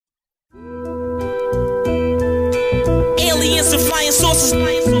Aliens and flying saucers.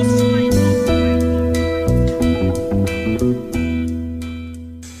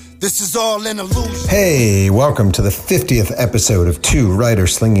 This is all an illusion. Hey, welcome to the 50th episode of Two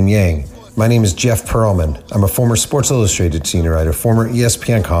Writers Slinging Yang. My name is Jeff Pearlman. I'm a former Sports Illustrated senior writer, former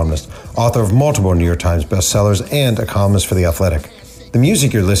ESPN columnist, author of multiple New York Times bestsellers, and a columnist for The Athletic. The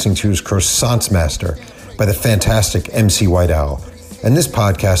music you're listening to is Croissant's Master by the fantastic MC White Owl. And this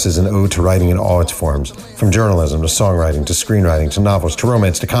podcast is an ode to writing in all its forms, from journalism to songwriting to screenwriting to novels to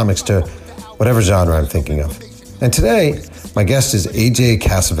romance to comics to whatever genre I'm thinking of. And today, my guest is AJ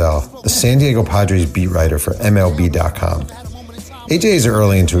Cassavell, the San Diego Padres beat writer for MLB.com. AJ is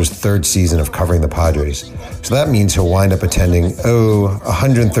early into his third season of covering the Padres, so that means he'll wind up attending,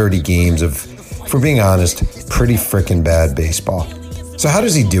 130 games of, if we're being honest, pretty frickin' bad baseball. So how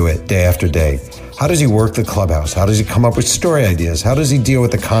does he do it day after day? How does he work the clubhouse? How does he come up with story ideas? How does he deal with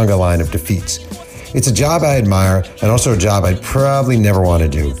the conga line of defeats? It's a job I admire and also a job I'd probably never want to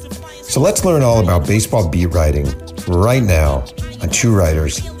do. So let's learn all about baseball beat writing right now on Two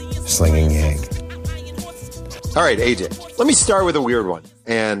Writers Slinging Yang. All right, AJ, let me start with a weird one.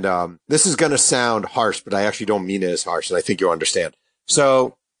 And this is going to sound harsh, but I actually don't mean it as harsh, and I think you'll understand.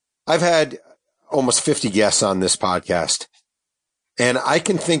 So I've had almost 50 guests on this podcast, and I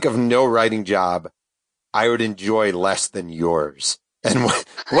can think of no writing job I would enjoy less than yours. And what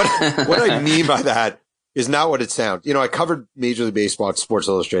I mean by that is not what it sounds. You know, I covered Major League Baseball at Sports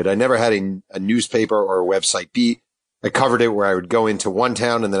Illustrated. I never had a newspaper or a website beat. I covered it where I would go into one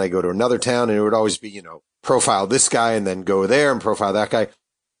town and then I go to another town, and it would always be, you know, profile this guy and then go there and profile that guy.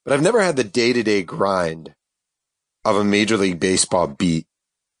 But I've never had the day-to-day grind of a Major League Baseball beat.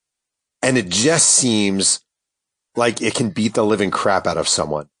 And it just seems like it can beat the living crap out of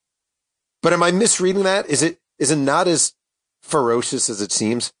someone. But am I misreading that? Is it not as ferocious as it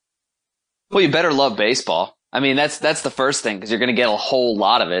seems? Well, you better love baseball. I mean, that's the first thing, because you're going to get a whole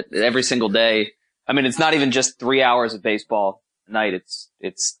lot of it every single day. I mean, it's not even just 3 hours of baseball a night.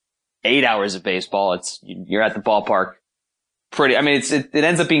 It's 8 hours of baseball. You're at the ballpark it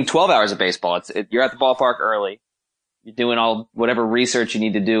ends up being 12 hours of baseball. You're at the ballpark early. You're doing whatever research you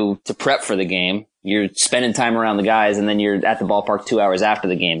need to do to prep for the game. You're spending time around the guys, and then you're at the ballpark 2 hours after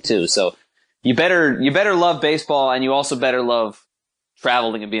the game too. So you better love baseball, and you also better love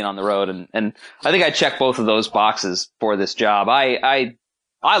traveling and being on the road. And I think I check both of those boxes for this job. I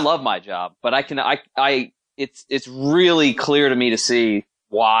love my job, but it's really clear to me to see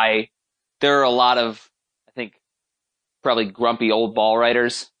why there are a lot of, I think, probably grumpy old ball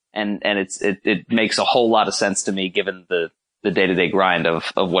writers, and it makes a whole lot of sense to me given the day-to-day grind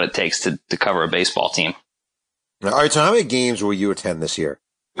of what it takes to cover a baseball team. All right, so how many games will you attend this year?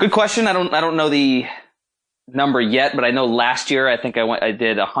 Good question. I don't know the number yet, but I know last year I think I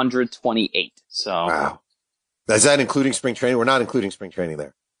did 128. So wow. Is that including spring training? We're not including spring training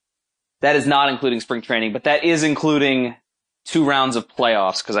there. That is not including spring training, but that is including 2 rounds of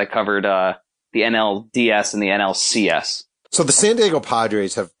playoffs, because I covered the NLDS and the NLCS. So the San Diego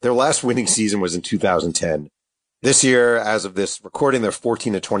Padres their last winning season was in 2010. This year, as of this recording, they're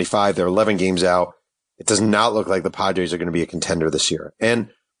 14-25. They're 11 games out. It does not look like the Padres are going to be a contender this year. And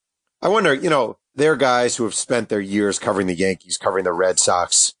I wonder, you know, there are guys who have spent their years covering the Yankees, covering the Red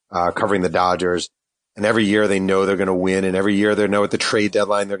Sox, covering the Dodgers. And every year they know they're going to win. And every year they know at the trade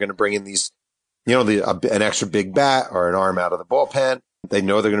deadline they're going to bring in these, you know, an extra big bat or an arm out of the bullpen. They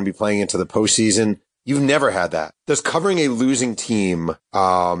know they're going to be playing into the postseason. You've never had that. Does covering a losing team,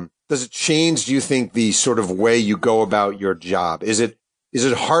 does it change, do you think, the sort of way you go about your job? Is it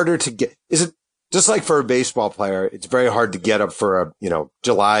harder to get, is it just like for a baseball player, it's very hard to get up for a, you know,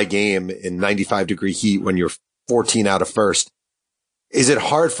 July game in 95-degree heat when you're 14 out of first. Is it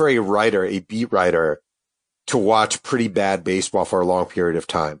hard for a writer, a beat writer, to watch pretty bad baseball for a long period of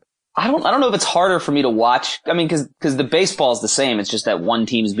time? I don't know if it's harder for me to watch. I mean, because the baseball is the same. It's just that one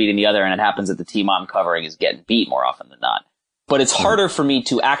team's beating the other, and it happens that the team I'm covering is getting beat more often than not. But it's harder for me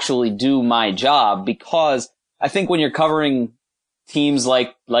to actually do my job, because I think when you're covering teams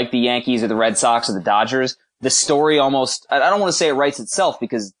like the Yankees or the Red Sox or the Dodgers, the story almost, I don't want to say it writes itself,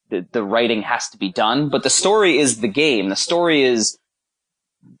 because the writing has to be done, but the story is the game. The story is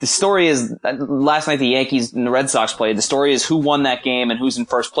last night the Yankees and the Red Sox played. The story is who won that game and who's in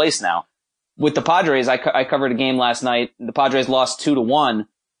first place now. With the Padres, I covered a game last night. The Padres lost 2-1.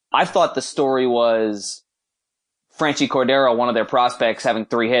 I thought the story was Franchi Cordero, one of their prospects, having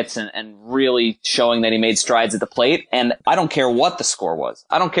 3 hits and really showing that he made strides at the plate. And I don't care what the score was.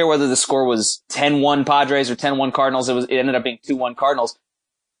 I don't care whether the score was 10-1 Padres or 10-1 Cardinals. It ended up being 2-1 Cardinals.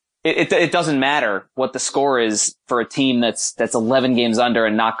 it doesn't matter what the score is for a team that's 11 games under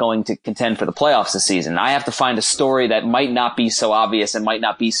and not going to contend for the playoffs this season. I have to find a story that might not be so obvious and might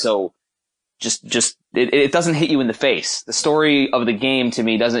not be so it doesn't hit you in the face. The story of the game to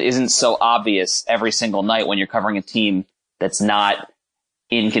me isn't so obvious every single night when you're covering a team that's not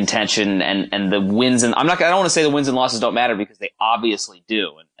in contention, and the wins and I don't want to say the wins and losses don't matter, because they obviously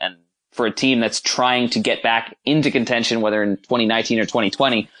do. And for a team that's trying to get back into contention, whether in 2019 or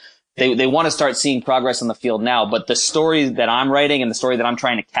 2020, they want to start seeing progress on the field now. But the story that I'm writing and the story that I'm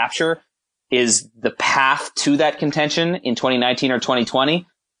trying to capture is the path to that contention in 2019 or 2020.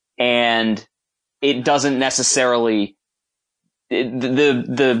 And it doesn't necessarily,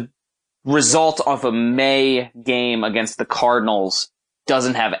 the result of a May game against the Cardinals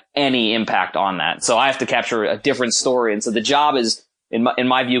doesn't have any impact on that. So I have to capture a different story. And so the job is, in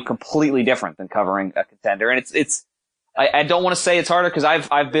my view, completely different than covering a contender. And I don't want to say it's harder, because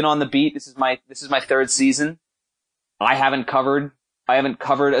I've been on the beat. This is my third season. I haven't covered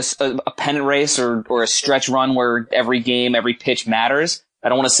a pennant race or a stretch run where every game, every pitch matters. I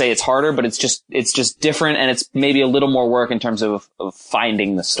don't want to say it's harder, but it's just different, and it's maybe a little more work in terms of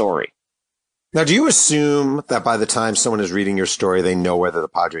finding the story. Now, do you assume that by the time someone is reading your story, they know whether the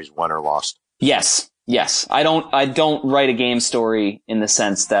Padres won or lost? Yes. I don't write a game story in the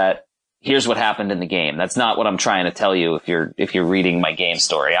sense that here's what happened in the game. That's not what I'm trying to tell you if you're reading my game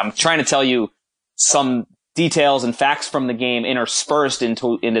story. I'm trying to tell you some details and facts from the game interspersed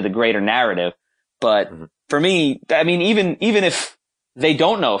into the greater narrative. But for me, I mean, even if they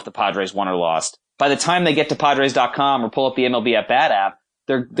don't know if the Padres won or lost, by the time they get to Padres.com or pull up the MLB at Bat app,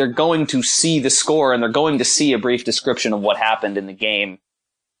 they're going to see the score, and they're going to see a brief description of what happened in the game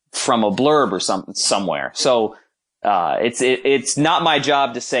from a blurb or somewhere. So it's not my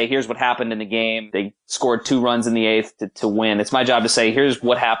job to say here's what happened in the game. They scored 2 runs in the 8th to win. It's my job to say here's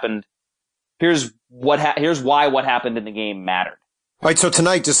what happened. Here's why what happened in the game mattered. All right. So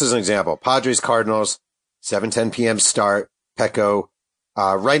tonight, just as an example, Padres Cardinals, 7:10 p.m. start. Petco.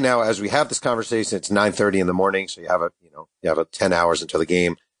 Right now, as we have this conversation, it's 9:30 in the morning. So you have 10 hours until the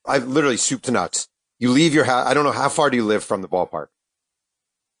game. I've literally soup to nuts. You leave your house. I don't know, how far do you live from the ballpark?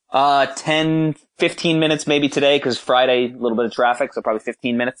 10, 15 minutes maybe today, because Friday, a little bit of traffic. So probably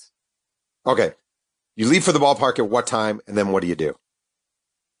 15 minutes. Okay. You leave for the ballpark at what time? And then what do you do?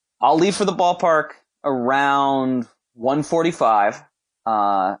 I'll leave for the ballpark around 1:45.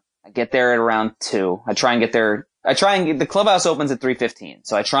 I get there at around 2. The clubhouse opens at 3:15.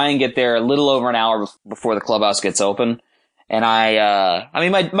 So I try and get there a little over an hour before the clubhouse gets open. And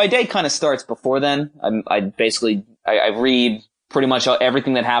my day kind of starts before then. I read pretty much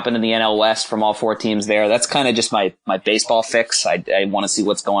everything that happened in the NL West from all 4 teams there. That's kind of just my baseball fix. I want to see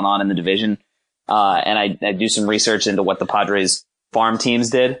what's going on in the division. And I do some research into what the Padres farm teams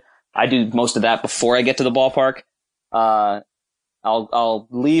did. I do most of that before I get to the ballpark. I'll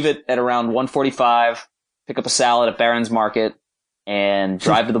leave it at around 1:45, pick up a salad at Barron's Market, and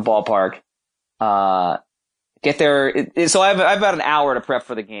drive to the ballpark. Get there. So I've about an hour to prep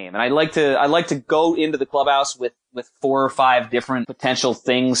for the game, and I like to go into the clubhouse with 4 or 5 different potential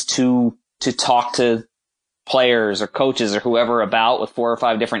things to talk to players or coaches or whoever about, with 4 or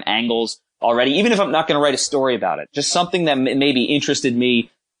 5 different angles already, even if I'm not going to write a story about it. Just something that maybe interested me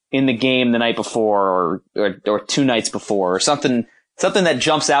in the game the night before or 2 nights before, or something that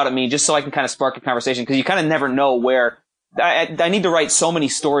jumps out at me, just so I can kind of spark a conversation, because you kind of never know where. I need to write so many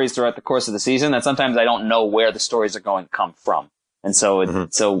stories throughout the course of the season that sometimes I don't know where the stories are going to come from. And so,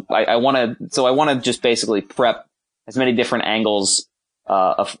 so I want to just basically prep as many different angles,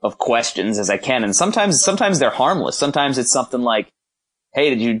 of questions as I can. And sometimes they're harmless. Sometimes it's something like,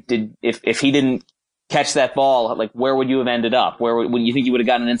 hey, if he didn't catch that ball, like, where would you have ended up? Where would you think you would have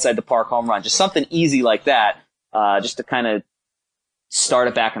gotten an inside the park home run? Just something easy like that, just to kind of start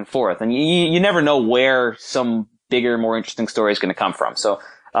it back and forth. And you never know where some bigger, more interesting story is going to come from. So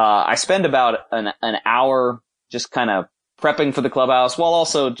I spend about an hour just kind of prepping for the clubhouse, while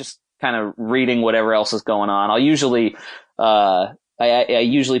also just kind of reading whatever else is going on. I'll usually I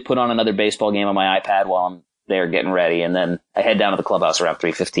usually put on another baseball game on my iPad while I'm there getting ready, and then I head down to the clubhouse around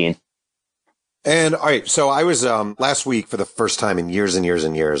 3:15. And all right, so I was last week, for the first time in years and years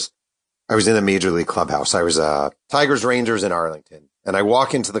and years, I was in a major league clubhouse. I was Tigers Rangers in Arlington, and I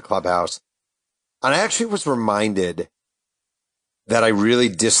walk into the clubhouse, and I actually was reminded that I really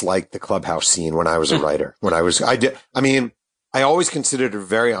disliked the clubhouse scene when I was a writer. I always considered it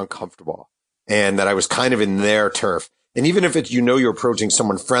very uncomfortable, and that I was kind of in their turf. And even if you're approaching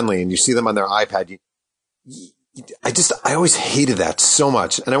someone friendly and you see them on their iPad, I always hated that so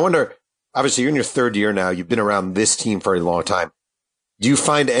much. And I wonder, obviously you're in your 3rd year now, you've been around this team for a long time. Do you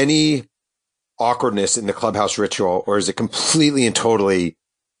find any awkwardness in the clubhouse ritual, or is it completely and totally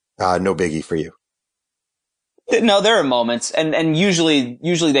no biggie for you? No, there are moments, and usually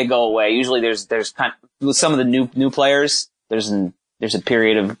they go away. Usually there's kind of, with some of the new players, there's a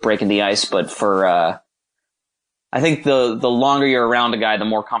period of breaking the ice, but for I think the longer you're around a guy, the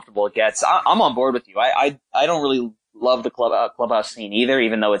more comfortable it gets. I'm on board with you. I don't really love the clubhouse scene either,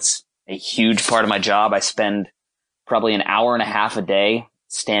 even though it's a huge part of my job. I spend probably an hour and a half a day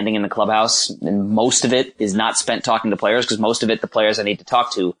standing in the clubhouse, and most of it is not spent talking to players, because most of it, the players I need to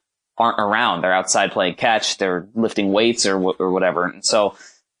talk to aren't around. They're outside playing catch, they're lifting weights or whatever. And so,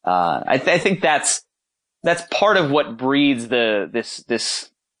 I think that's part of what breeds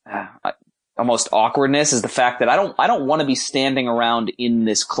this almost awkwardness, is the fact that I don't want to be standing around in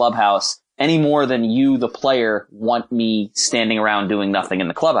this clubhouse any more than you, the player, want me standing around doing nothing in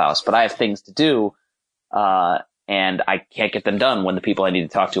the clubhouse. But I have things to do, and I can't get them done when the people I need to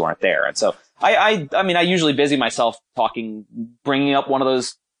talk to aren't there. And so I mean, I usually busy myself bringing up one of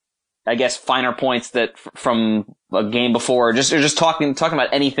those, I guess, finer points that from a game before, or just talking about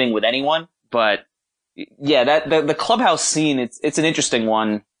anything with anyone. But yeah, the clubhouse scene, it's an interesting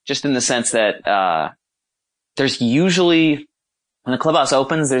one, just in the sense that, there's usually, when the clubhouse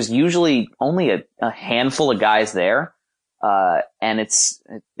opens, there's usually only a handful of guys there. And it's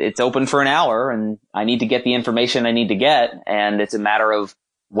open for an hour, and I need to get the information I need to get, and it's a matter of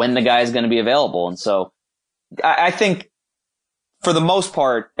when the guy is going to be available. And so I think, for the most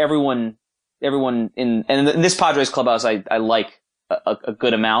part, everyone in this Padres clubhouse, I like a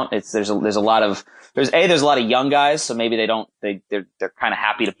good amount. There's a lot of young guys, so maybe they're kind of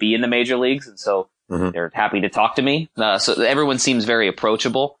happy to be in the major leagues, and so they're happy to talk to me. So everyone seems very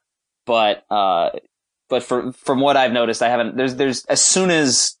approachable, but from what I've noticed, there's as soon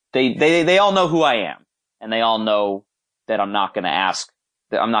as they all know who I am, and they all know that I'm not going to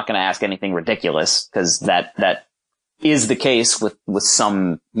ask anything ridiculous, because that is the case with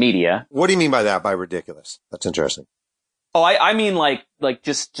some media. What do you mean by that, by ridiculous? That's interesting. Oh, I mean like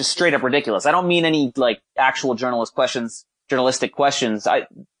just straight up ridiculous. I don't mean any like actual journalistic questions.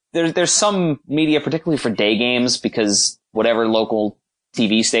 There's some media, particularly for day games, because whatever local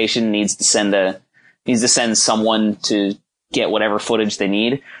TV station needs to send someone to get whatever footage they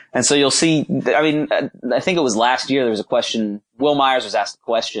need. And so you'll see, I mean, I think it was last year, there was a question, Will Myers was asked a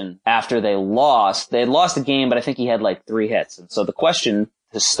question after they lost. They had lost the game, but I think he had like 3 hits. And so the question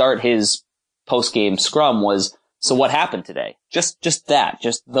to start his post-game scrum was, so what happened today? Just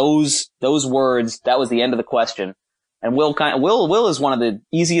those words. That was the end of the question. And Will is one of the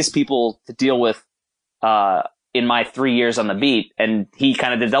easiest people to deal with, in my 3 years on the beat. And he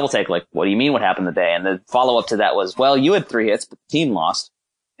kind of did double take, like, what do you mean what happened today? And the follow up to that was, well, you had 3 hits, but the team lost.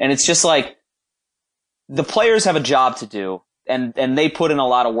 And it's just like, the players have a job to do, and they put in a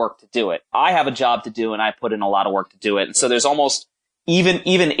lot of work to do it. I have a job to do, and I put in a lot of work to do it. And so there's almost, even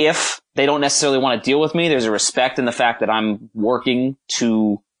if they don't necessarily want to deal with me, there's a respect in the fact that I'm working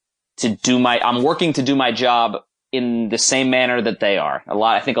to do my job in the same manner that they are.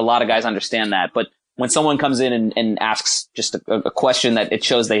 I think a lot of guys understand that. But when someone comes in and asks just a question that it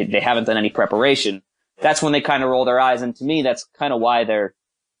shows they haven't done any preparation, that's when they kind of roll their eyes. And to me, that's kind of why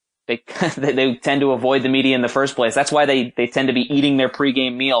they tend to avoid the media in the first place. That's why they tend to be eating their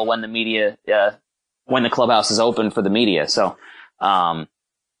pregame meal when the clubhouse is open for the media. So, the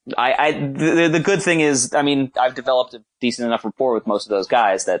good thing is, I mean, I've developed a decent enough rapport with most of those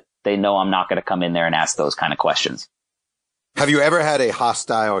guys that they know I'm not going to come in there and ask those kind of questions. Have you ever had a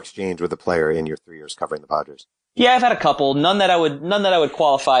hostile exchange with a player in your 3 years covering the Padres? Yeah, I've had a couple. None that I would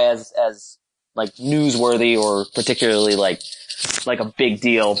qualify as like newsworthy or particularly like a big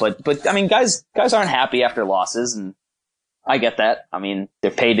deal. But I mean, guys aren't happy after losses, and I get that. I mean,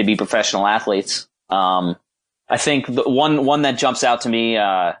 they're paid to be professional athletes. I think the one that jumps out to me,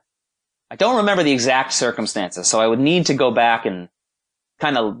 I don't remember the exact circumstances, so I would need to go back and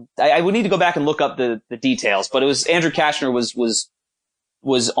look up the details. But it was Andrew Kashner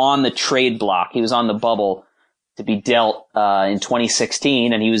was on the trade block. He was on the bubble to be dealt in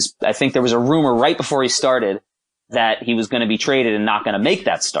 2016, and I think there was a rumor right before he started that he was going to be traded and not going to make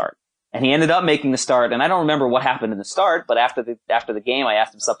that start. And he ended up making the start, and I don't remember what happened in the start, but after the game, I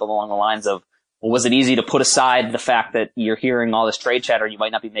asked him something along the lines of, well, was it easy to put aside the fact that you're hearing all this trade chatter, you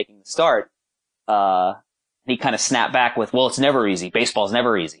might not be making the start? He kind of snapped back with, well, it's never easy. Baseball's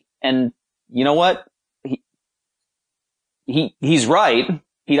never easy. And you know what? He's right.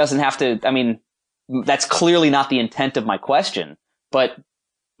 He doesn't have to, I mean, that's clearly not the intent of my question, but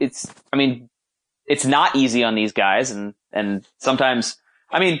it's not easy on these guys. And sometimes,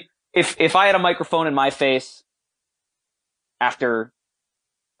 I mean, if I had a microphone in my face after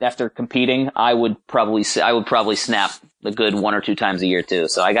after competing, I would probably snap a good 1 or 2 times a year too.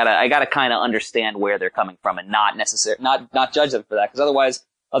 So I gotta kind of understand where they're coming from and not judge them for that. Because otherwise,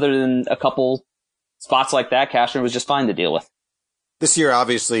 other than a couple spots like that, Cashner was just fine to deal with. This year,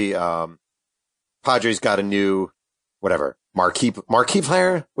 obviously, Padres got a new, marquee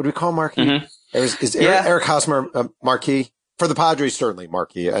player? What do we call marquee? Mm-hmm. Is Eric Hosmer a marquee? For the Padres, certainly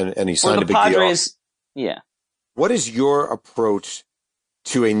marquee, and he signed a big deal. Yeah. What is your approach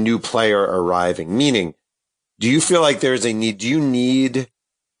to a new player arriving? Meaning, do you feel like there's a need? Do you need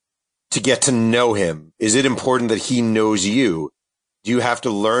to get to know him? Is it important that he knows you? Do you have to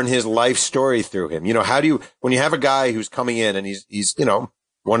learn his life story through him? When you have a guy who's coming in and he's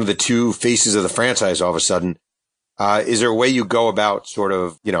one of the 2 faces of the franchise all of a sudden, is there a way you go about sort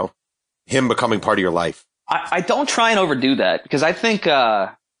of, him becoming part of your life? I don't try and overdo that because I think,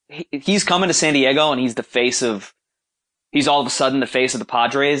 he's coming to San Diego and he's all of a sudden the face of the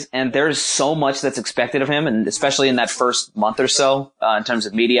Padres, and there's so much that's expected of him, and especially in that first month or so, in terms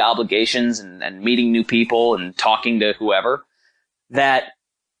of media obligations and meeting new people and talking to whoever, that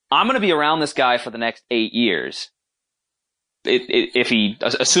I'm going to be around this guy for the next 8 years.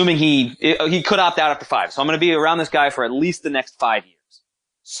 Assuming he could opt out after 5. So I'm going to be around this guy for at least the next 5 years.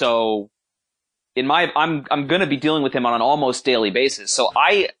 So I'm going to be dealing with him on an almost daily basis. So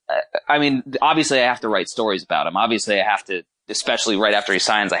I mean, obviously I have to write stories about him. Obviously I have to, especially right after he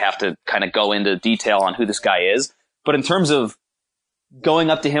signs, I have to kind of go into detail on who this guy is. But in terms of going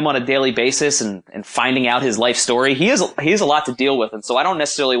up to him on a daily basis and finding out his life story, he has a lot to deal with. And so I don't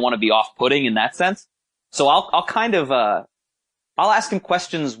necessarily want to be off-putting in that sense. So I'll kind of, I'll ask him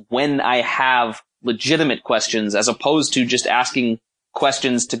questions when I have legitimate questions, as opposed to just asking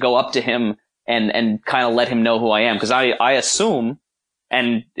questions to go up to him and kind of let him know who I am. Because I assume,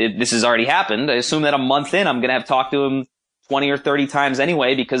 and this has already happened, I assume that a month in I'm going to have talked to him 20 or 30 times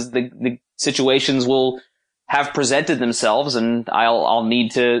anyway, because the situations will have presented themselves, and I'll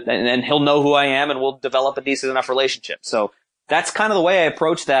need to, and he'll know who I am, and we'll develop a decent enough relationship. So that's kind of the way I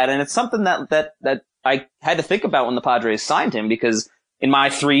approach that. And it's something that I had to think about when the Padres signed him, because in my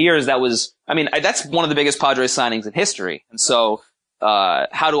 3 years, that's one of the biggest Padres signings in history. And so,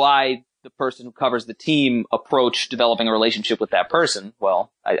 how do I, the person who covers the team, approach developing a relationship with that person?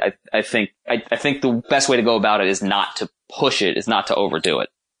 Well, I think the best way to go about it is not to push it, is not to overdo it.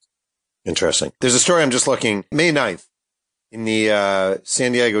 Interesting. There's a story I'm just looking, May 9th, in the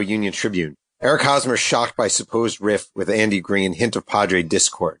San Diego Union Tribune. Eric Hosmer shocked by supposed rift with Andy Green, hint of Padre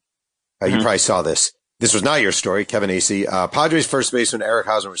discord. You probably saw this. This was not your story, Kevin AC. Padres first baseman Eric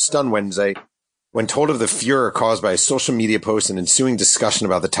Hosmer was stunned Wednesday when told of the furor caused by a social media post and ensuing discussion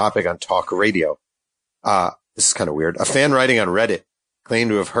about the topic on talk radio. This is kind of weird. A fan writing on Reddit claimed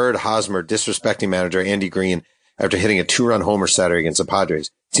to have heard Hosmer disrespecting manager Andy Green after hitting a 2-run homer Saturday against the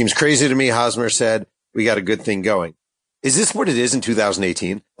Padres. Seems crazy to me, Hosmer said. We got a good thing going. Is this what it is in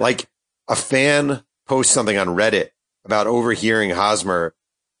 2018? Like, a fan posts something on Reddit about overhearing Hosmer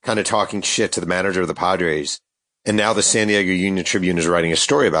kind of talking shit to the manager of the Padres, and now the San Diego Union Tribune is writing a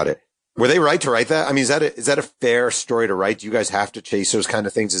story about it. Were they right to write that? I mean, is that a fair story to write? Do you guys have to chase those kind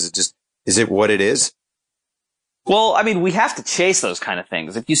of things? Is it what it is? Well, I mean, we have to chase those kind of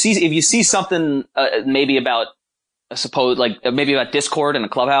things. If you see something, maybe about, maybe about discord in a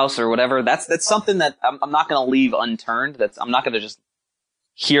clubhouse or whatever, that's something that I'm not going to leave unturned. I'm not going to just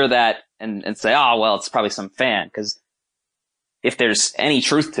hear that and say, oh, well, it's probably some fan. Because if there's any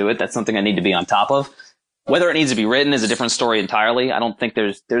truth to it, that's something I need to be on top of. Whether it needs to be written is a different story entirely. I don't think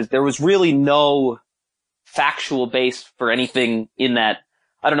there was really no factual base for anything in that.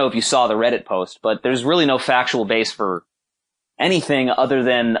 I don't know if you saw the Reddit post, but there's really no factual base for anything other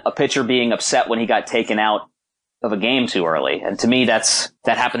than a pitcher being upset when he got taken out of a game too early. And to me, that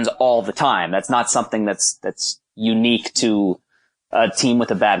happens all the time. That's not something that's unique to a team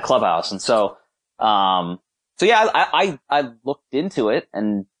with a bad clubhouse. And so yeah, I looked into it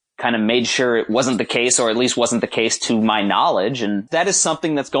and kind of made sure it wasn't the case, or at least wasn't the case to my knowledge. And that is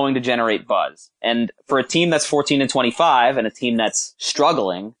something that's going to generate buzz. And for a team that's 14-25 and a team that's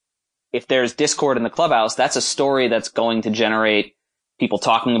struggling, if there's discord in the clubhouse, that's a story that's going to generate people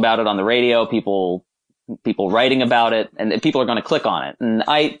talking about it on the radio, people writing about it, and people are going to click on it. And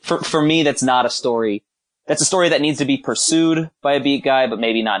for me, that's not a story. That's a story that needs to be pursued by a beat guy, but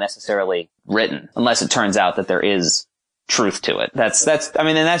maybe not necessarily written, unless it turns out that there is truth to it. That's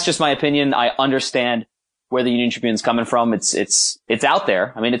just my opinion. I understand where the Union Tribune's coming from. It's out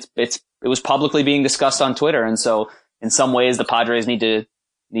there. I mean, it was publicly being discussed on Twitter. And so in some ways the Padres need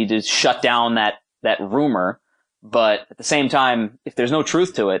to shut down that rumor. But at the same time, if there's no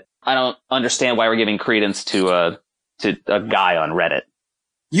truth to it, I don't understand why we're giving credence to a guy on Reddit.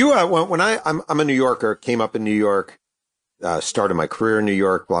 I'm a New Yorker, came up in New York, started my career in New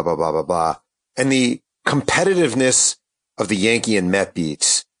York, blah, blah, blah, blah, blah. And the competitiveness of the Yankee and Met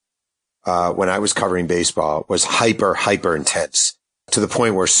beats, when I was covering baseball was hyper intense, to the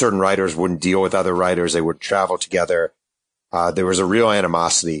point where certain writers wouldn't deal with other writers. They would travel together. There was a real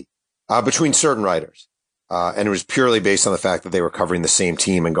animosity, between certain writers. And it was purely based on the fact that they were covering the same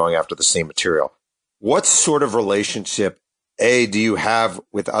team and going after the same material. What sort of relationship, A, do you have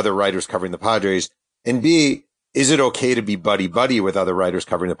with other writers covering the Padres? And B, is it okay to be buddy-buddy with other writers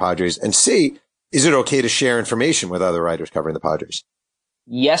covering the Padres? And C, is it okay to share information with other writers covering the Padres?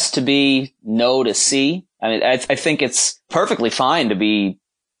 Yes to B, no to C. I mean, I think it's perfectly fine to be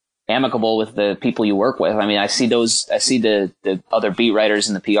amicable with the people you work with. I mean, I see the other beat writers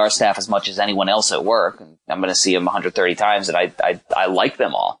and the PR staff as much as anyone else at work. And I'm going to see them 130 times, and I like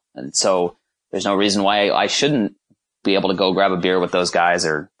them all. And so there's no reason why I shouldn't be able to go grab a beer with those guys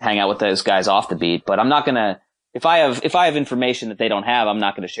or hang out with those guys off the beat. But I'm not going to, if I have information that they don't have, I'm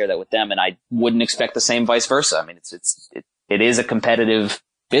not going to share that with them. And I wouldn't expect the same vice versa. I mean, it is a competitive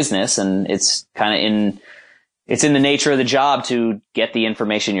business, and it's kind of it's in the nature of the job to get the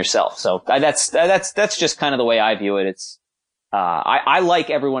information yourself. So that's just kind of the way I view it. It's, I like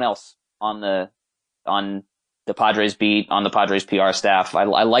everyone else on the Padres beat, on the Padres PR staff. I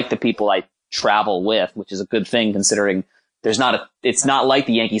like the people I travel with, which is a good thing considering it's not like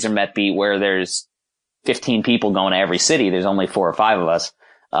the Yankees or Met beat where there's 15 people going to every city. There's only 4 or 5 of us,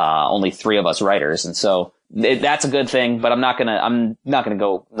 only 3 of us writers. And so that's a good thing, but I'm not going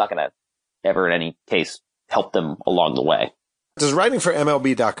to ever in any case help them along the way. Does writing for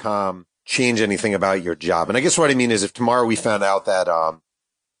MLB.com change anything about your job? And I guess what I mean is, if tomorrow we found out that,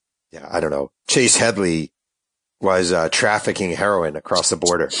 I don't know, Chase Headley was trafficking heroin across the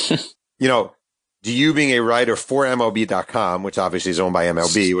border, do you, being a writer for MLB.com, which obviously is owned by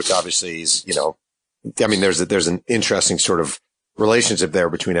MLB, which obviously is, I mean, there's an interesting sort of relationship there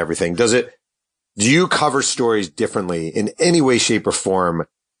between everything. Do you cover stories differently in any way, shape, or form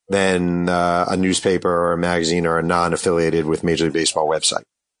than a newspaper or a magazine or a non-affiliated with Major League Baseball website?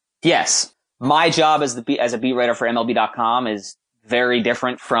 Yes. My job as a beat writer for MLB.com is very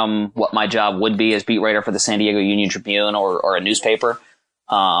different from what my job would be as beat writer for the San Diego Union Tribune or a newspaper,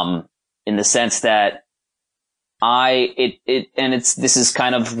 in the sense that this is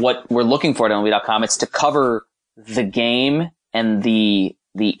kind of what we're looking for at MLB.com. It's to cover the game and the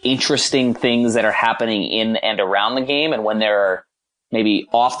interesting things that are happening in and around the game. And when there are maybe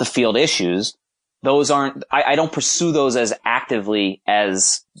off the field issues, I don't pursue those as actively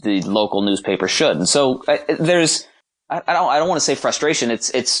as the local newspaper should. And so I don't want to say frustration.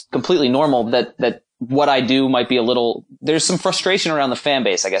 It's completely normal that what I do might be there's some frustration around the fan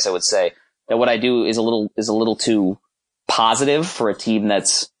base, I guess I would say, that what I do is a little too positive for a team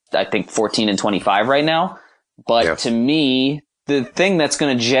that's, I think, 14-25 right now. But yeah, to me, the thing that's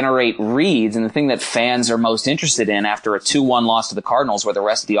going to generate reads and the thing that fans are most interested in after a 2-1 loss to the Cardinals, where the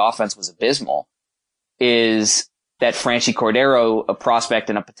rest of the offense was abysmal, is that Franchy Cordero, a prospect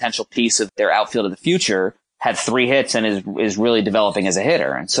and a potential piece of their outfield of the future, had 3 hits and is really developing as a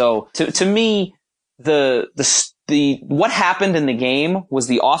hitter. And so to me, what happened in the game was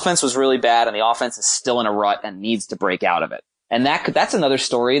the offense was really bad, and the offense is still in a rut and needs to break out of it. And that's another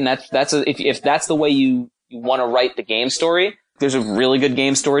story. And if that's the way you want to write the game story, there's a really good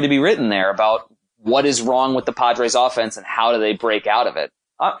game story to be written there about what is wrong with the Padres offense and how do they break out of it.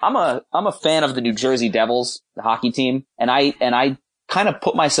 I'm a fan of the New Jersey Devils, the hockey team, and I kind of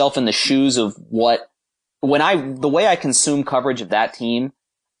put myself in the shoes of the way I consume coverage of that team,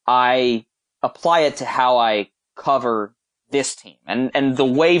 I apply it to how I cover this team. And the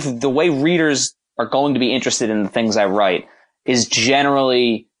way readers are going to be interested in the things I write is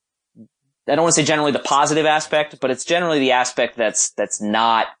generally, I don't want to say generally the positive aspect, but it's generally the aspect that's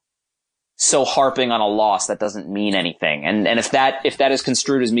not so harping on a loss that doesn't mean anything. And if that is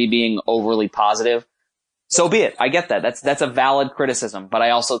construed as me being overly positive, so be it. I get that. That's a valid criticism, but I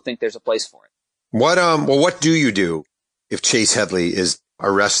also think there's a place for it. What do you do if Chase Headley is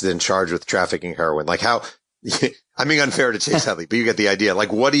arrested and charged with trafficking heroin? Like, how, I'm being unfair to Chase Headley, but you get the idea. Like,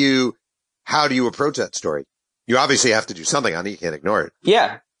 how do you approach that story? You obviously have to do something on it. You can't ignore it.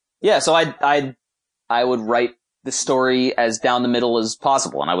 Yeah. Yeah. So I would write the story as down the middle as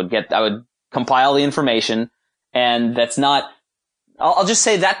possible, and I would compile the information, and I'll just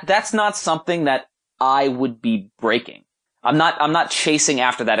say that's not something that I would be breaking. I'm not chasing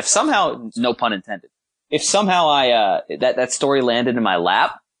after that. If somehow, no pun intended, if somehow that story landed in my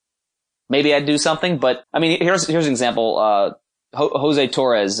lap, maybe I'd do something. But I mean, here's an example. Jose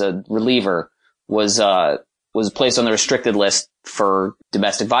Torres, a reliever, was was placed on the restricted list for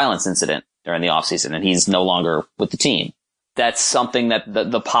domestic violence incident during the offseason, and he's no longer with the team. That's something that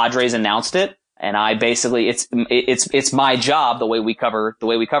the Padres announced it, and I basically it's my job the way we cover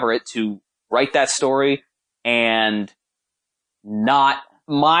it to write that story, and not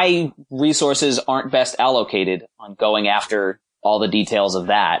my resources aren't best allocated on going after all the details of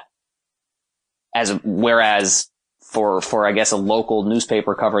that. Whereas for I guess a local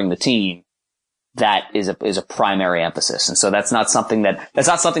newspaper covering the team, that is a primary emphasis. And so that's not something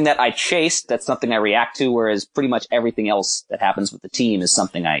that I chase. That's something I react to. Whereas pretty much everything else that happens with the team is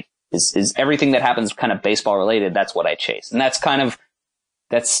something is everything that happens kind of baseball related. That's what I chase. And that's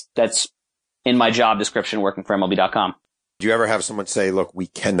in my job description working for MLB.com. Do you ever have someone say, look, we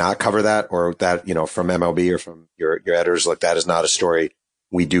cannot cover that, or that, from MLB or from your editors, look, that is not a story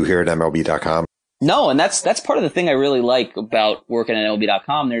we do here at MLB.com? No. And that's part of the thing I really like about working at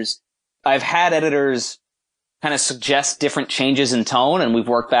MLB.com. I've had editors kind of suggest different changes in tone, and we've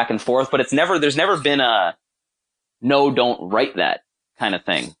worked back and forth, but there's never been a no, don't write that kind of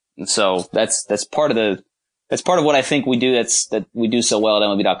thing. And so that's part of what I think we do that we do so well at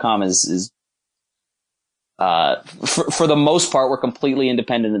MLB.com is for the most part, we're completely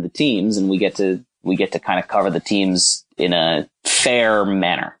independent of the teams, and we get to kind of cover the teams in a fair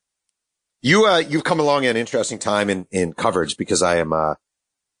manner. You've come along at an interesting time in coverage, because I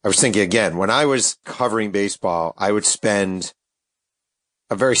was thinking again, when I was covering baseball, I would spend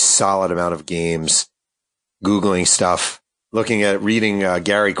a very solid amount of games Googling stuff, reading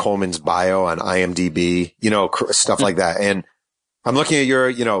Gary Coleman's bio on IMDb, stuff like that. And I'm looking at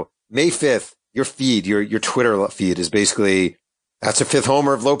your, May 5th, your feed, your Twitter feed is basically, that's a 5th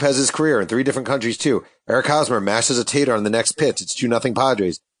homer of Lopez's career in 3 different countries too. Eric Hosmer mashes a tater on the next pitch. It's 2-0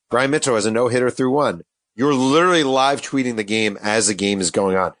 Padres. Brian Mitchell has a no-hitter through 1. You're literally live tweeting the game as the game is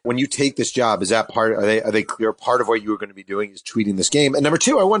going on. When you take this job, is that are they clear part of what you were going to be doing is tweeting this game? And number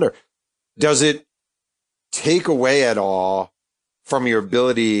 2, I wonder, does it take away at all from your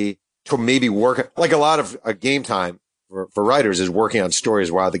ability to maybe work, like a lot of game time for writers is working on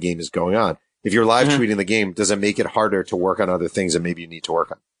stories while the game is going on. If you're live tweeting the game, does it make it harder to work on other things that maybe you need to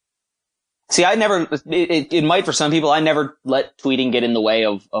work on? See, it might for some people. I never let tweeting get in the way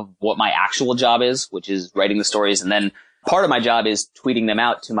of what my actual job is, which is writing the stories. And then part of my job is tweeting them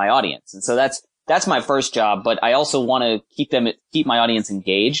out to my audience. And so that's my first job, but I also want to keep my audience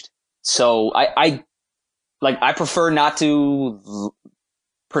engaged. So I prefer not to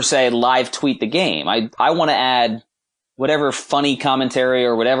per se live tweet the game. I want to add whatever funny commentary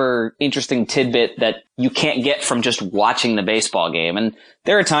or whatever interesting tidbit that you can't get from just watching the baseball game. And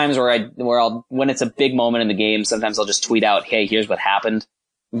there are times when it's a big moment in the game, sometimes I'll just tweet out, hey, here's what happened.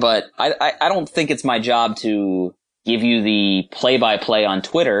 But I don't think it's my job to give you the play-by-play on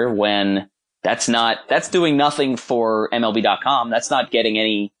Twitter when that's doing nothing for MLB.com. That's not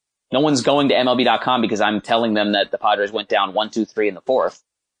getting no one's going to MLB.com because I'm telling them that the Padres went down 1-2-3 in the 4th.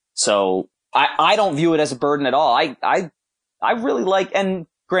 So I don't view it as a burden at all. I really like, and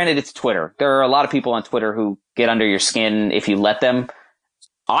granted it's Twitter. There are a lot of people on Twitter who get under your skin if you let them.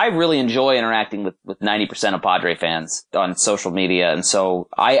 I really enjoy interacting with 90% of Padre fans on social media. And so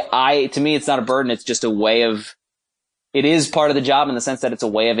to me, it's not a burden. It's just it is part of the job in the sense that it's a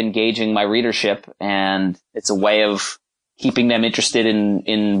way of engaging my readership, and it's a way of keeping them interested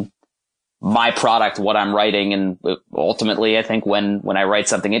in my product, what I'm writing. And ultimately, I think when I write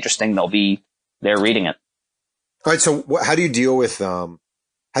something interesting, they'll be there reading it. All right. So how do you deal with the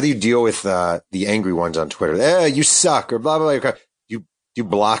angry ones on Twitter? You suck or blah, blah, blah. Do you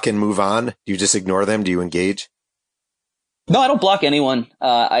block and move on? Do you just ignore them? Do you engage? No, I don't block anyone.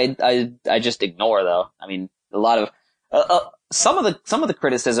 I just ignore though. I mean, a lot of, some of the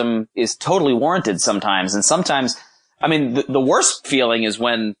criticism is totally warranted sometimes. And sometimes, I mean, the worst feeling is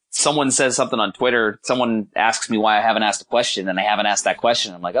when someone says something on Twitter, someone asks me why I haven't asked a question, and I haven't asked that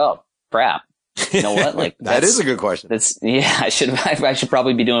question. I'm like, oh crap. You know what? Like that is a good question. I should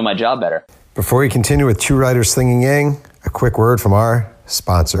probably be doing my job better. Before we continue with Two Writers Slinging Yang, a quick word from our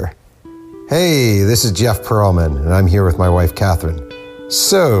sponsor. Hey, this is Jeff Perlman, and I'm here with my wife, Catherine.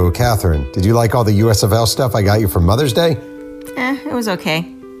 So, Catherine, did you like all the USFL stuff I got you for Mother's Day? It was okay.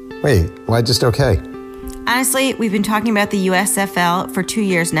 Wait, why just okay? Honestly, we've been talking about the USFL for 2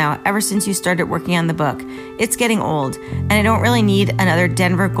 years now, ever since you started working on the book. It's getting old, and I don't really need another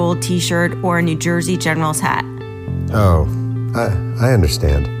Denver Gold t-shirt or a New Jersey Generals hat. Oh, I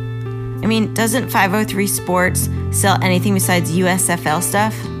understand. I mean, doesn't 503 Sports sell anything besides USFL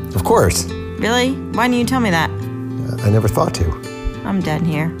stuff? Of course. Really? Why didn't you tell me that? I never thought to. I'm done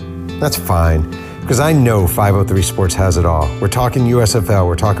here. That's fine. Because I know 503 Sports has it all. We're talking USFL,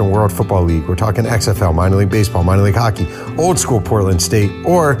 we're talking World Football League, we're talking XFL, minor league baseball, minor league hockey, old school Portland State,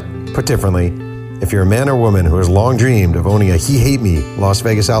 or, put differently, if you're a man or woman who has long dreamed of owning a He Hate Me Las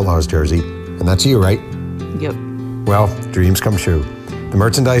Vegas Outlaws jersey, and that's you, right? Yep. Well, dreams come true. The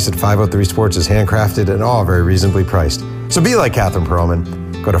merchandise at 503 Sports is handcrafted and all very reasonably priced. So be like Catherine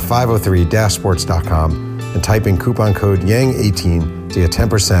Perlman. Go to 503-sports.com and type in coupon code YANG18 to get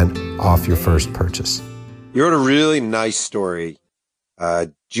 10% off your first purchase. You wrote a really nice story,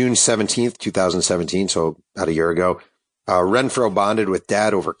 June 17th, 2017, so about a year ago. Renfroe bonded with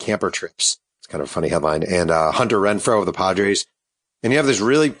dad over camper trips. It's kind of a funny headline. And Hunter Renfroe of the Padres. And you have this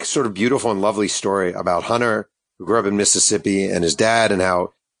really sort of beautiful and lovely story about Hunter, who grew up in Mississippi, and his dad, and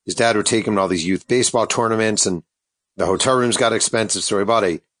how his dad would take him to all these youth baseball tournaments, and the hotel rooms got expensive. So he bought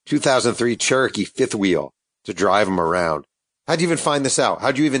a 2003 Cherokee fifth wheel to drive him around. How'd you even find this out?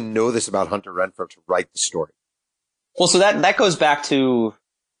 How'd you even know this about Hunter Renfroe to write the story? Well, so that goes back to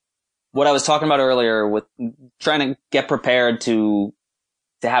what I was talking about earlier with trying to get prepared to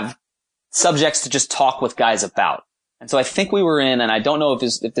have subjects to just talk with guys about. And so I think we were in, and I don't know if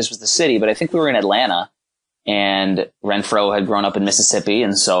this was the city, but I think we were in Atlanta, and Renfroe had grown up in Mississippi.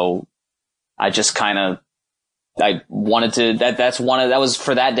 And so I just I wanted to, that was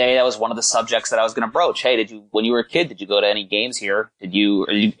for that day. That was one of the subjects that I was going to broach. Hey, when you were a kid, did you go to any games here?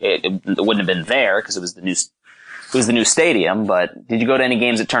 It wouldn't have been there because it was the new stadium, but did you go to any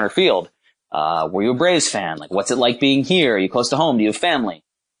games at Turner Field? Were you a Braves fan? Like, what's it like being here? Are you close to home? Do you have family?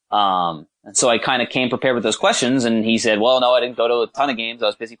 And so I kind of came prepared with those questions, and he said, well, no, I didn't go to a ton of games. I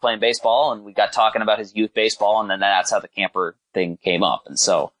was busy playing baseball, and we got talking about his youth baseball, and then that's how the camper thing came up. And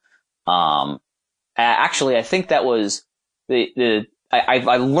so, actually, I think that was I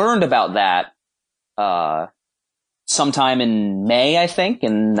learned about that, sometime in May, I think.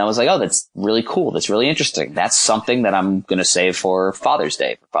 And I was like, oh, that's really cool. That's really interesting. That's something that I'm going to save for Father's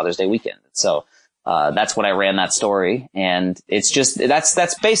Day weekend. So, that's when I ran that story. And it's just,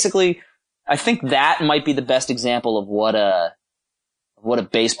 that's basically, I think that might be the best example of what a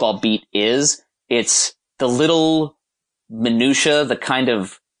baseball beat is. It's the little minutia, the kind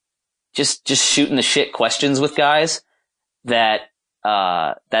of just shooting the shit questions with guys that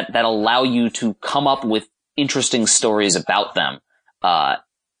allow you to come up with interesting stories about them.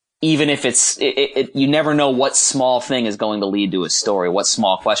 Even if you never know what small thing is going to lead to a story, what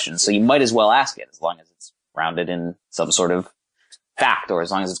small question. So you might as well ask it, as long as it's grounded in some sort of fact, or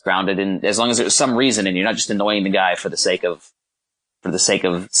as long as there's some reason, and you're not just annoying the guy for the sake of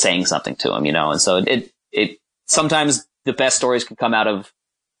saying something to him, And so it sometimes the best stories can come out of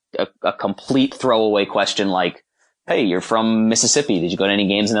a complete throwaway question like, hey, you're from Mississippi. Did you go to any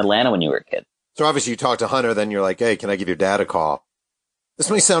games in Atlanta when you were a kid? So obviously you talk to Hunter, then you're like, hey, can I give your dad a call? This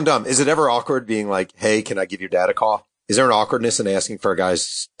may sound dumb. Is it ever awkward being like, hey, can I give your dad a call? Is there an awkwardness in asking for a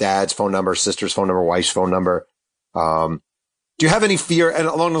guy's dad's phone number, sister's phone number, wife's phone number? Do you have any fear? And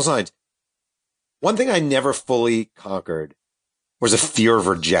along those lines, one thing I never fully conquered was a fear of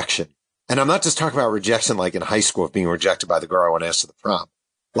rejection. And I'm not just talking about rejection like in high school of being rejected by the girl I want to ask to the prom.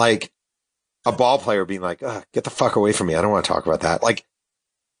 Like a ball player being like, get the fuck away from me. I don't want to talk about that. Like,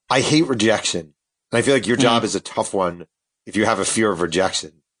 I hate rejection. And I feel like your job is a tough one if you have a fear of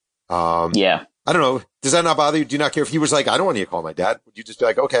rejection. Yeah. I don't know. Does that not bother you? Do you not care if he was like, I don't want you to call my dad? Would you just be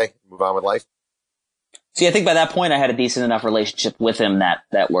like, okay, move on with life? See, I think by that point I had a decent enough relationship with him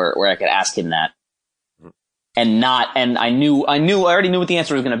that where I could ask him that. And I already knew what the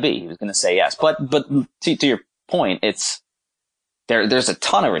answer was going to be. He was going to say yes. But to your point, it's, there's a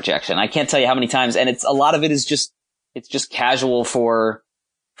ton of rejection. I can't tell you how many times, and a lot of it is just casual for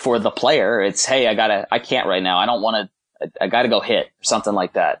the player. It's, hey, I can't right now. I gotta go hit or something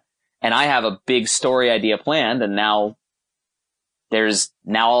like that. And I have a big story idea planned, and now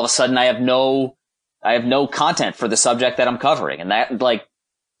all of a sudden I have no content for the subject that I'm covering. And that, like,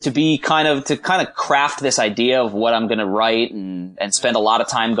 to kind of craft this idea of what I'm going to write and spend a lot of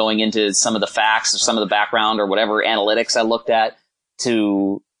time going into some of the facts or some of the background or whatever analytics I looked at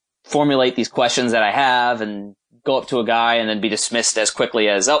to formulate these questions that I have and go up to a guy and then be dismissed as quickly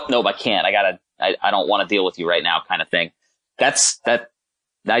as, oh, nope, I can't. I don't want to deal with you right now kind of thing.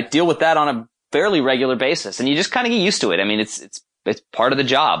 I deal with that on a fairly regular basis, and you just kind of get used to it. I mean, it's part of the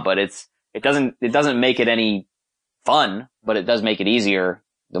job, but it doesn't make it any fun, but it does make it easier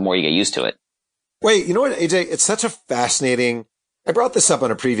the more you get used to it. Wait, you know what, AJ? It's such a fascinating, I brought this up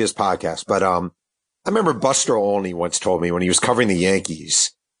on a previous podcast, but, I remember Buster Olney once told me when he was covering the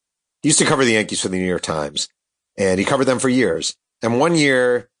Yankees, he used to cover the Yankees for the New York Times, and he covered them for years. And one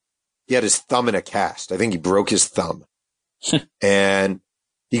year he had his thumb in a cast. I think he broke his thumb. And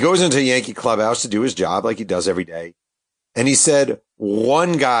He goes into a Yankee clubhouse to do his job like he does every day. And he said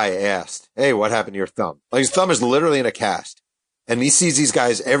one guy asked, "Hey, what happened to your thumb?" Like, his thumb is literally in a cast. And he sees these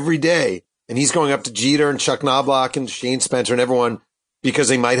guys every day. And he's going up to Jeter and Chuck Knobloch and Shane Spencer and everyone because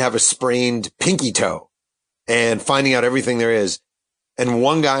they might have a sprained pinky toe, and finding out everything there is. And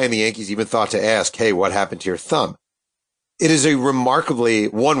one guy in the Yankees even thought to ask, "Hey, what happened to your thumb?" It is a remarkably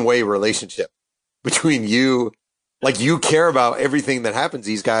one-way relationship between you. Like, you care about everything that happens to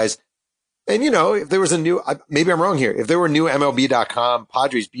these guys. And, if there was a new, maybe I'm wrong here, if there were a new MLB.com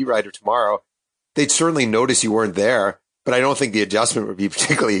Padres beat writer tomorrow, they'd certainly notice you weren't there. But I don't think the adjustment would be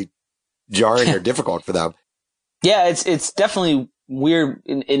particularly jarring or difficult for them. Yeah, it's definitely weird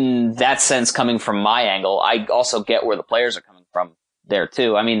in that sense coming from my angle. I also get where the players are coming from there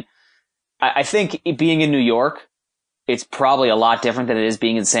too. I mean, I think being in New York, it's probably a lot different than it is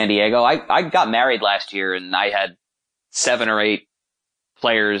being in San Diego. I got married last year and I had 7 or 8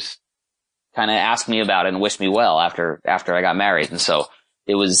 players kind of ask me about it and wish me well after I got married. And so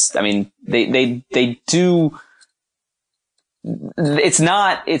it was, I mean, they do, it's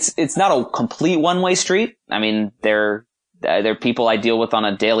not a complete one-way street. I mean, they're people I deal with on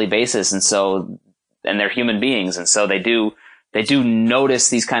a daily basis. And they're human beings. And so they do notice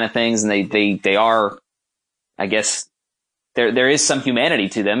these kind of things, and they are, I guess, there is some humanity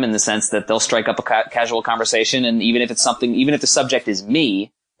to them in the sense that they'll strike up a casual conversation. And even if the subject is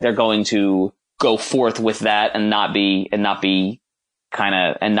me, they're going to go forth with that and not be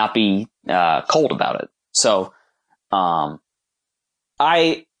cold about it. So,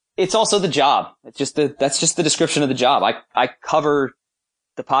 it's also the job. That's just the description of the job. I cover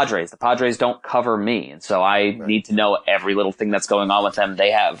the Padres. The Padres don't cover me. And so I need to know every little thing that's going on with them.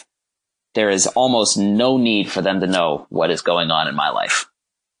 There is almost no need for them to know what is going on in my life.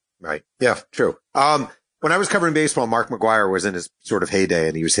 Right. Yeah, true. When I was covering baseball, Mark McGwire was in his sort of heyday,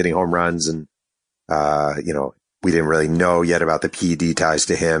 and he was hitting home runs, and, we didn't really know yet about the PED ties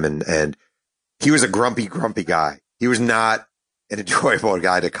to him. And he was a grumpy guy. He was not an enjoyable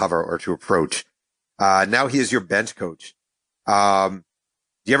guy to cover or to approach. Now he is your bench coach. Do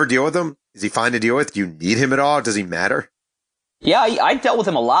you ever deal with him? Is he fine to deal with? Do you need him at all? Does he matter? Yeah, I dealt with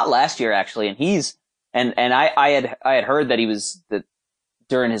him a lot last year, actually, and I had heard that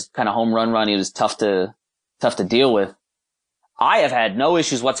during his kind of home run, he was tough to deal with. I have had no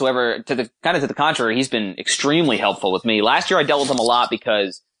issues whatsoever. To the contrary, he's been extremely helpful with me. Last year, I dealt with him a lot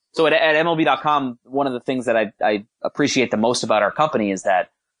because, so at MLB.com, one of the things that I appreciate the most about our company is that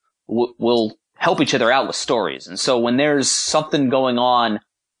we'll help each other out with stories. And so when there's something going on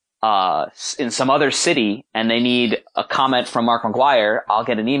in some other city and they need a comment from Mark McGwire, I'll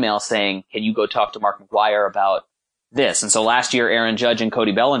get an email saying, "Can you go talk to Mark McGwire about this?" And so last year, Aaron Judge and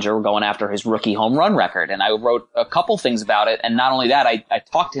Cody Bellinger were going after his rookie home run record. And I wrote a couple things about it. And not only that, I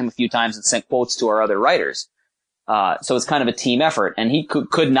talked to him a few times and sent quotes to our other writers. So it's kind of a team effort, and he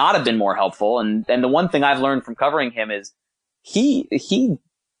could not have been more helpful. And the one thing I've learned from covering him is he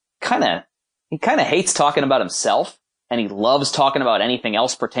kind of hates talking about himself, and he loves talking about anything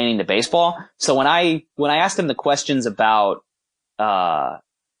else pertaining to baseball. So when I asked him the questions about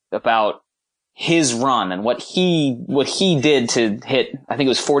his run and what he did to hit, I think it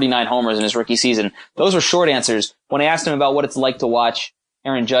was 49 homers in his rookie season, those were short answers. When I asked him about what it's like to watch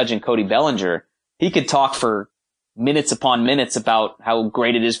Aaron Judge and Cody Bellinger, he could talk for minutes upon minutes about how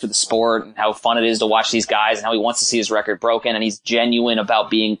great it is for the sport and how fun it is to watch these guys and how he wants to see his record broken, and he's genuine about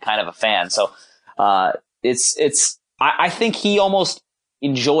being kind of a fan. So, I think he almost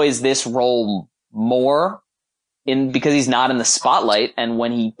enjoys this role more because he's not in the spotlight. And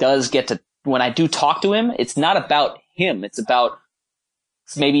when I do talk to him, it's not about him. It's about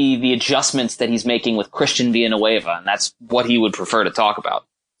maybe the adjustments that he's making with Christian Villanueva, and that's what he would prefer to talk about.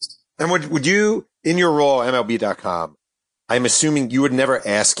 And would you, in your role at MLB.com, I'm assuming you would never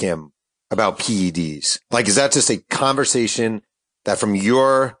ask him about PEDs. Like, is that just a conversation that from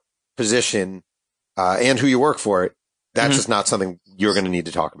your position and who you work for, that's just not something you're going to need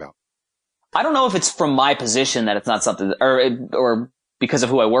to talk about? I don't know if it's from my position that it's not something, or because of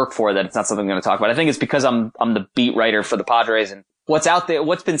who I work for that it's not something I'm going to talk about. I think it's because I'm the beat writer for the Padres, and what's out there,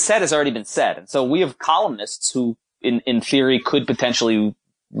 what's been said has already been said. And so we have columnists who, in theory, could potentially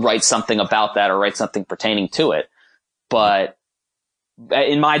write something about that or write something pertaining to it. But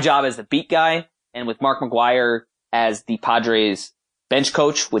in my job as the beat guy, and with Mark McGwire as the Padres bench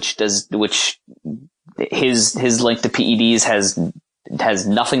coach, which his link to PEDs has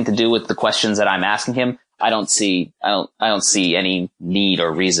nothing to do with the questions that I'm asking him, I don't see any need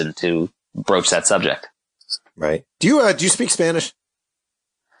or reason to broach that subject. Right. Do you speak Spanish?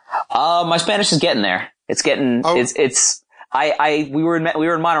 My Spanish is getting there. It's getting, We were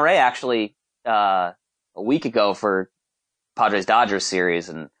in Monterey actually, a week ago for Padres Dodgers series,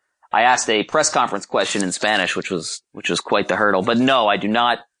 and I asked a press conference question in Spanish, which was quite the hurdle. But no, I do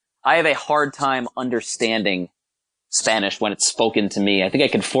not. I have a hard time understanding Spanish when it's spoken to me. I think I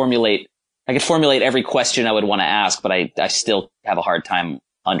could formulate every question I would want to ask, but I still have a hard time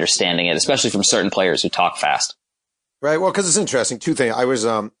understanding it, especially from certain players who talk fast. Right. Well, because it's interesting. Two things. I was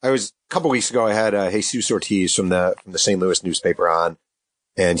a couple weeks ago. I had Jesus Ortiz from the St. Louis newspaper on,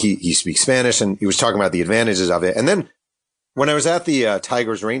 and he speaks Spanish, and he was talking about the advantages of it. And then when I was at the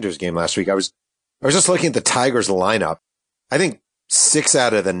Tigers Rangers game last week, I was just looking at the Tigers lineup. I think 6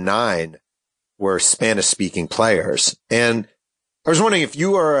 out of the 9 were Spanish speaking players, and I was wondering if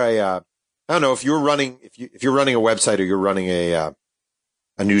you are I don't know if you're running a website or you're running a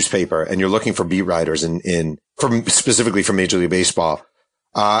newspaper and you're looking for beat writers specifically for Major League Baseball.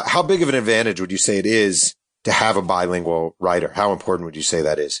 How big of an advantage would you say it is to have a bilingual writer? How important would you say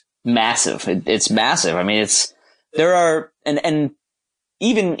that is? Massive. It's massive. I mean, there are, and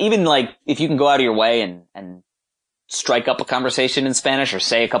even like if you can go out of your way and strike up a conversation in Spanish or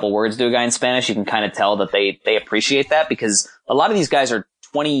say a couple words to a guy in Spanish, you can kind of tell that they appreciate that, because a lot of these guys are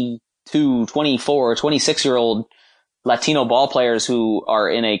 22, 24, 26-year-old Latino ball players who are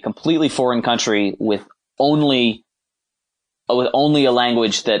in a completely foreign country with only a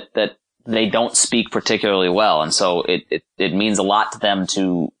language that they don't speak particularly well. And so it means a lot to them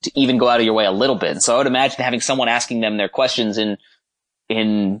to even go out of your way a little bit. And so I would imagine having someone asking them their questions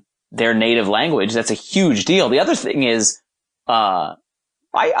in their native language, that's a huge deal. The other thing is, I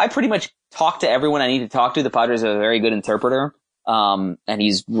pretty much talk to everyone I need to talk to. The Padres are a very good interpreter. And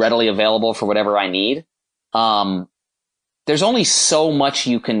he's readily available for whatever I need. There's only so much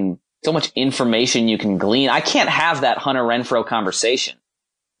information you can glean. I can't have that Hunter Renfroe conversation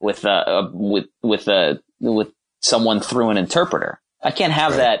with someone through an interpreter. I can't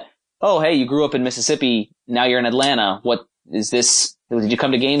have that. Oh, hey, you grew up in Mississippi. Now you're in Atlanta. What is this? Did you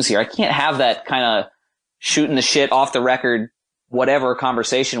come to games here? I can't have that kind of shooting the shit off the record, whatever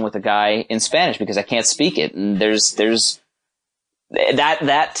conversation with a guy in Spanish, because I can't speak it. And there's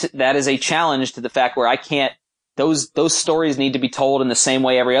that is a challenge to the fact where I can't. Those stories need to be told in the same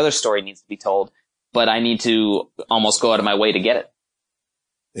way every other story needs to be told, but I need to almost go out of my way to get it.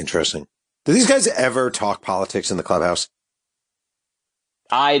 Interesting. Do these guys ever talk politics in the clubhouse?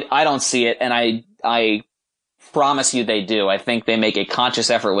 I don't see it, and I promise you they do. I think they make a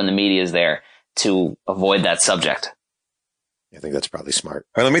conscious effort when the media is there to avoid that subject. I think that's probably smart.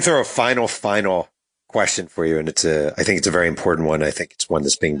 All right, let me throw a final question for you, and I think it's a very important one. I think it's one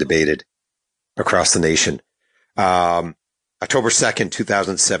that's being debated across the nation. October 2nd,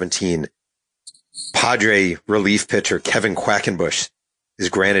 2017, Padre relief pitcher Kevin Quackenbush is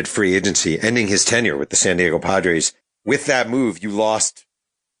granted free agency, ending his tenure with the San Diego Padres. With that move, you lost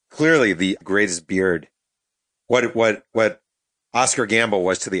clearly the greatest beard. What Oscar Gamble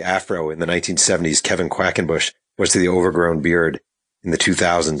was to the afro in the 1970s, Kevin Quackenbush was to the overgrown beard in the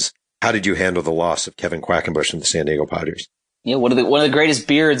 2000s. How did you handle the loss of Kevin Quackenbush from the San Diego Padres? Yeah, one of the greatest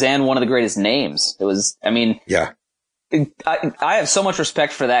beards and one of the greatest names. It was, I mean, yeah. I have so much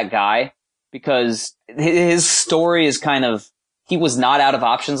respect for that guy because his story is kind of, he was not out of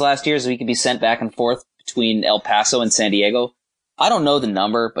options last year, so he could be sent back and forth between El Paso and San Diego. I don't know the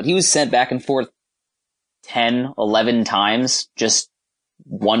number, but he was sent back and forth 10, 11 times, just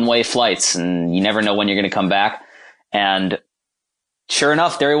one-way flights, and you never know when you're going to come back. And sure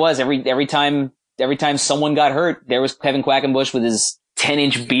enough, there he was. Every time someone got hurt, there was Kevin Quackenbush with his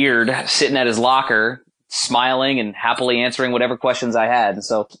 10-inch beard sitting at his locker, smiling and happily answering whatever questions I had. And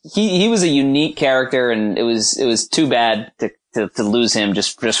so he was a unique character, and it was too bad to lose him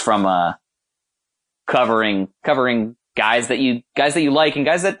just from covering guys that you like, and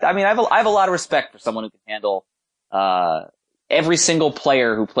guys that, I mean, I have a lot of respect for someone who can handle every single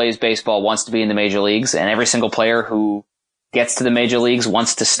player who plays baseball wants to be in the major leagues, and every single player who gets to the major leagues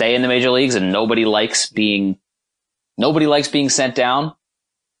wants to stay in the major leagues, and nobody likes being sent down.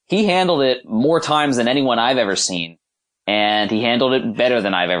 He handled it more times than anyone I've ever seen, and he handled it better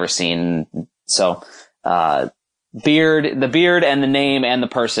than I've ever seen. So, the beard and the name and the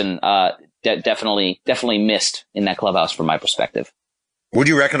person, definitely missed in that clubhouse from my perspective. Would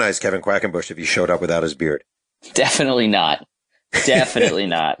you recognize Kevin Quackenbush if he showed up without his beard? Definitely not. Definitely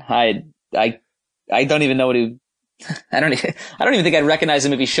not. I don't even know what I don't even think I'd recognize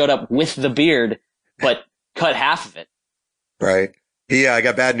him if he showed up with the beard, but cut half of it. Right. I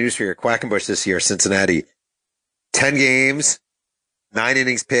got bad news for you. Quackenbush this year, Cincinnati, 10 games, 9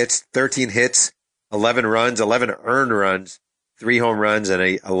 innings pitched, 13 hits, 11 runs, 11 earned runs, 3 home runs, and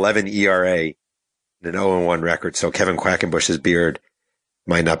a 11 ERA. an 0-1 record. So Kevin Quackenbush's beard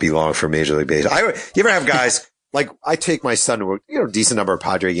might not be long for Major League Baseball. You ever have guys like I take my son to a decent number of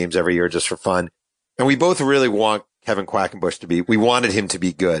Padre games every year just for fun, and we both really want Kevin Quackenbush to be. We wanted him to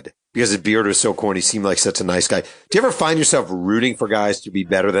be good because his beard was so cool and he seemed like such a nice guy. Do you ever find yourself rooting for guys to be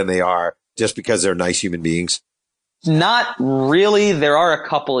better than they are just because they're nice human beings? Not really. There are a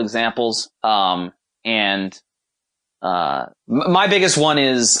couple examples, my biggest one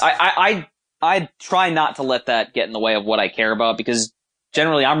is I try not to let that get in the way of what I care about, because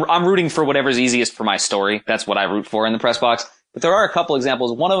generally I'm rooting for whatever's easiest for my story. That's what I root for in the press box. But there are a couple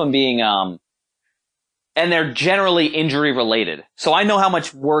examples. One of them being, and they're generally injury related. So I know how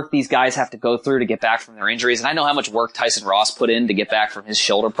much work these guys have to go through to get back from their injuries, and I know how much work Tyson Ross put in to get back from his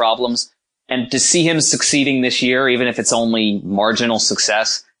shoulder problems. And to see him succeeding this year, even if it's only marginal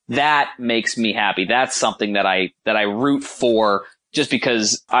success, that makes me happy. That's something that I root for, just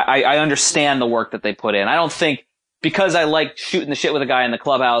because I understand the work that they put in. I don't think because I like shooting the shit with a guy in the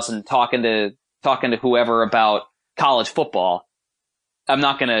clubhouse and talking to whoever about college football, I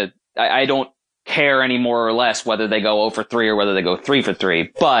don't care any more or less whether they go 0 for 3 or whether they go 3 for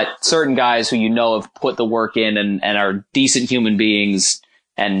 3. But certain guys who have put the work in and are decent human beings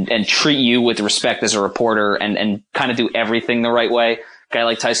and treat you with respect as a reporter and kind of do everything the right way. A guy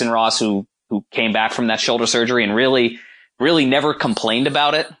like Tyson Ross who came back from that shoulder surgery and really never complained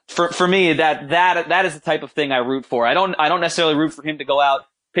about it. For me, that is the type of thing I root for. I don't necessarily root for him to go out,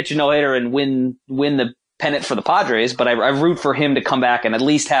 pitch a no-hitter and win the pennant for the Padres, but I root for him to come back and at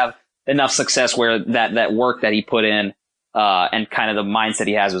least have enough success where that work that he put in and kind of the mindset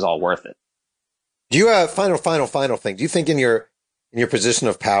he has was all worth it. Do you final thing? Do you think in your position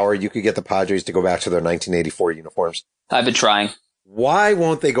of power you could get the Padres to go back to their 1984 uniforms? I've been trying. Why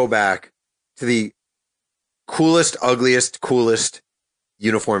won't they go back to the coolest, ugliest, coolest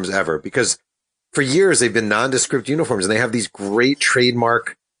uniforms ever? Because for years they've been nondescript uniforms and they have these great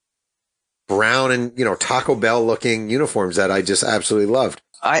trademark brown and, Taco Bell looking uniforms that I just absolutely loved.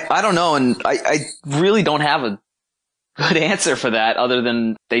 I don't know. And I really don't have a good answer for that other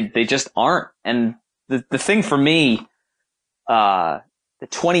than they just aren't. And the thing for me, the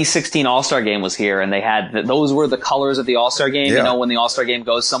 2016 All-Star Game was here and they had, those were the colors of the All-Star Game. Yeah. When the All-Star Game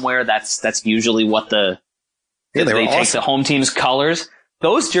goes somewhere, that's usually what they take awesome. The home team's colors.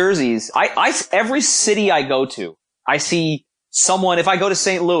 Those jerseys, every city I go to, I see someone. If I go to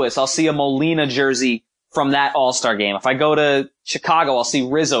St. Louis, I'll see a Molina jersey from that All-Star Game. If I go to Chicago, I'll see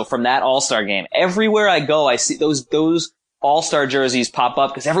Rizzo from that All-Star Game. Everywhere I go, I see those All-Star jerseys pop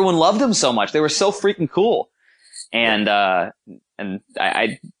up because everyone loved them so much. They were so freaking cool. And I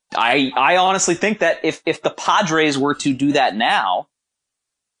honestly think that if the Padres were to do that now,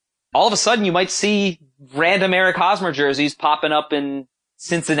 all of a sudden you might see random Eric Hosmer jerseys popping up in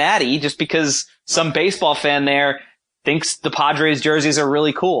Cincinnati just because some baseball fan there thinks the Padres jerseys are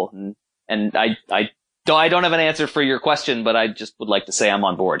really cool. And I don't have an answer for your question, but I just would like to say I'm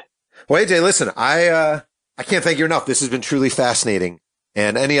on board. Well, AJ, listen, I can't thank you enough. This has been truly fascinating.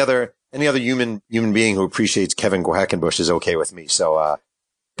 And any other human being who appreciates Kevin Quackenbush is okay with me. So,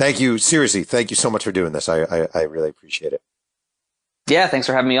 thank you. Seriously. Thank you so much for doing this. I really appreciate it. Yeah. Thanks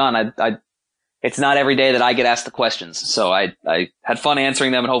for having me on. It's not every day that I get asked the questions. So I had fun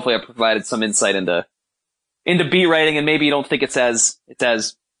answering them and hopefully I provided some insight into beat writing, and maybe you don't think it's as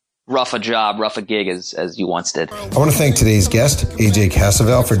rough a gig as you once did. I want to thank today's guest, AJ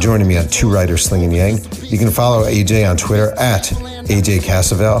Cassavell, for joining me on Two Writers Slinging Yang. You can follow AJ on Twitter at AJ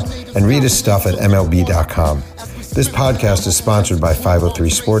Cassavell and read his stuff at MLB.com. This podcast is sponsored by 503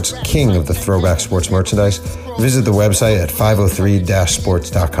 Sports, king of the throwback sports merchandise. Visit the website at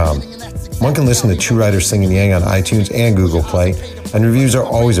 503-sports.com. One can listen to Two Writers Slinging Yang on iTunes and Google Play, and reviews are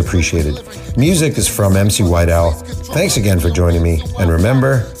always appreciated. Music is from MC White Owl. Thanks again for joining me, and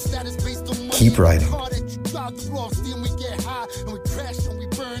remember, keep writing.